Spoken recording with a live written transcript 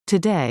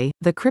Today,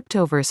 the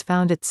cryptoverse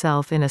found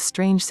itself in a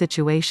strange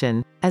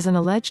situation, as an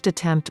alleged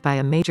attempt by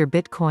a major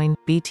Bitcoin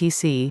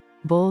 (BTC)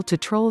 bull to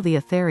troll the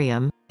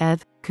Ethereum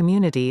 (ETH)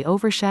 community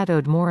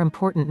overshadowed more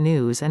important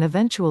news and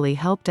eventually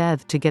helped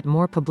ETH to get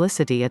more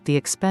publicity at the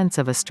expense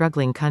of a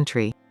struggling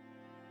country.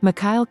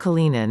 Mikhail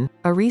Kalinin,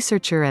 a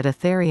researcher at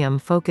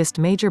Ethereum-focused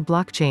major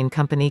blockchain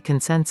company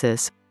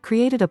Consensus,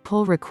 created a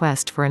pull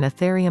request for an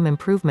Ethereum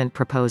improvement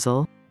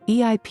proposal,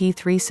 EIP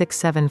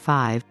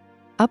 3675,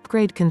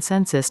 upgrade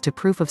Consensus to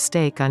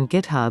proof-of-stake on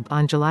GitHub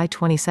on July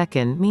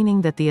 22,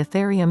 meaning that the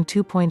Ethereum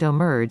 2.0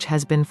 merge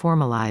has been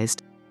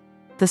formalized.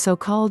 The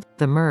so-called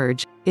the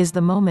merge is the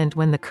moment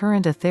when the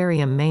current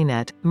Ethereum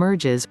mainnet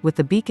merges with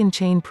the beacon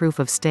chain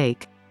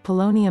proof-of-stake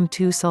polonium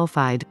 2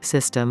 sulfide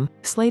system,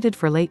 slated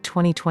for late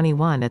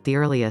 2021 at the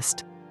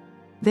earliest.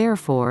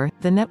 Therefore,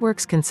 the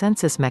network's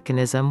consensus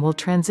mechanism will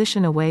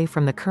transition away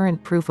from the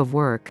current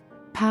proof-of-work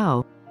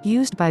 (POW)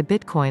 used by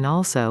Bitcoin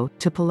also,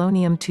 to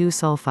polonium 2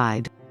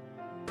 sulfide.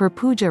 Per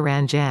Pooja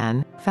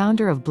Ranjan,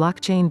 founder of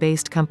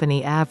blockchain-based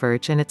company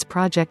Average and its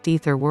project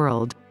Ether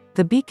World,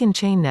 the beacon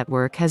chain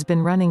network has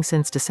been running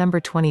since December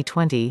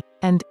 2020,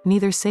 and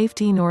neither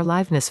safety nor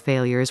liveness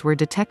failures were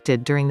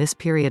detected during this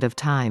period of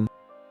time.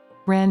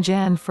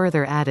 Ranjan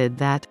further added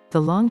that,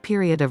 the long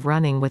period of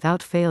running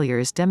without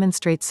failures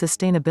demonstrates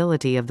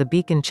sustainability of the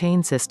beacon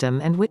chain system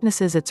and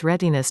witnesses its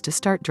readiness to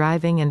start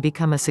driving and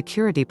become a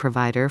security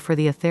provider for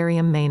the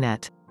Ethereum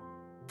mainnet.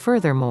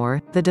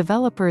 Furthermore, the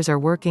developers are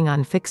working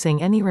on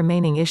fixing any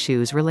remaining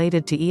issues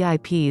related to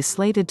EIPs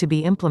slated to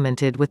be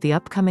implemented with the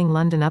upcoming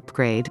London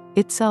upgrade,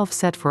 itself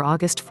set for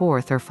August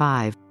 4 or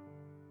 5.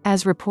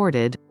 As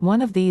reported,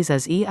 one of these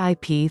is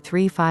EIP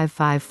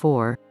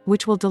 3554,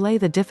 which will delay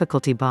the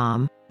difficulty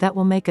bomb that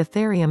will make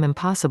Ethereum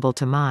impossible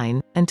to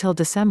mine until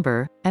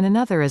December, and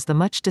another is the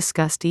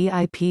much-discussed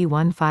EIP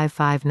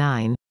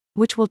 1559,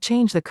 which will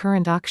change the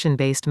current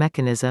auction-based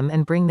mechanism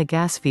and bring the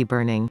gas fee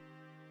burning.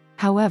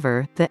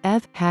 However, the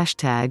ETH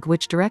hashtag,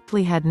 which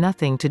directly had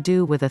nothing to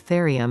do with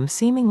Ethereum,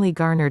 seemingly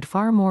garnered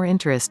far more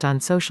interest on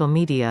social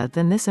media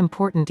than this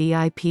important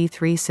EIP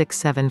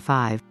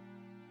 3675.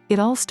 It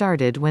all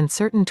started when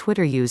certain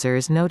Twitter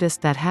users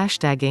noticed that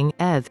hashtagging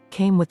ETH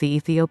came with the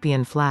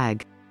Ethiopian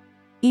flag.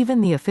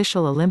 Even the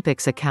official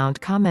Olympics account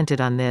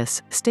commented on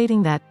this,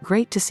 stating that,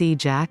 "Great to see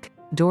Jack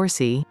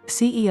Dorsey,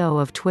 CEO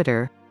of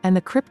Twitter, and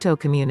the crypto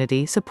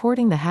community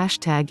supporting the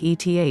hashtag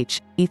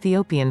ETH,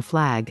 Ethiopian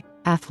flag,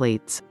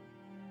 athletes."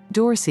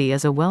 Dorsey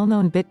is a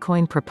well-known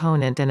Bitcoin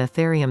proponent and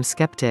Ethereum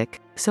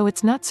skeptic, so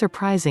it's not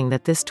surprising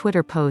that this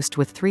Twitter post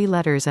with 3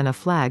 letters and a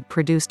flag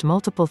produced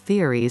multiple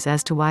theories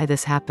as to why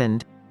this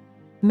happened.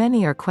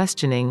 Many are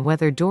questioning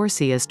whether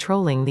Dorsey is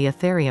trolling the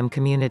Ethereum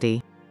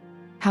community.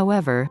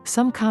 However,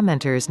 some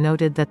commenters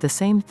noted that the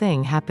same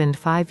thing happened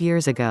 5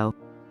 years ago.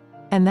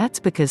 And that's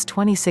because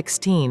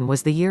 2016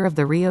 was the year of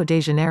the Rio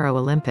de Janeiro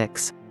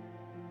Olympics.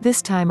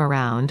 This time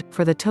around,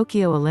 for the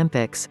Tokyo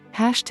Olympics,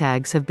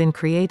 hashtags have been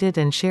created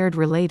and shared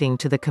relating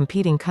to the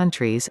competing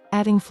countries,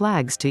 adding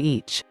flags to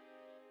each.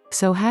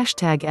 So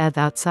hashtag ETH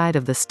outside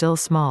of the still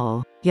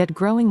small, yet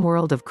growing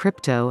world of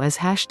crypto as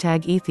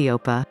hashtag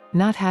Ethiopia,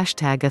 not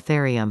hashtag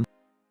Ethereum.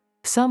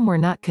 Some were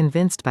not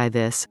convinced by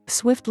this,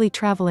 swiftly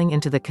traveling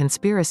into the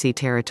conspiracy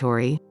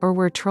territory, or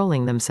were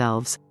trolling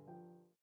themselves.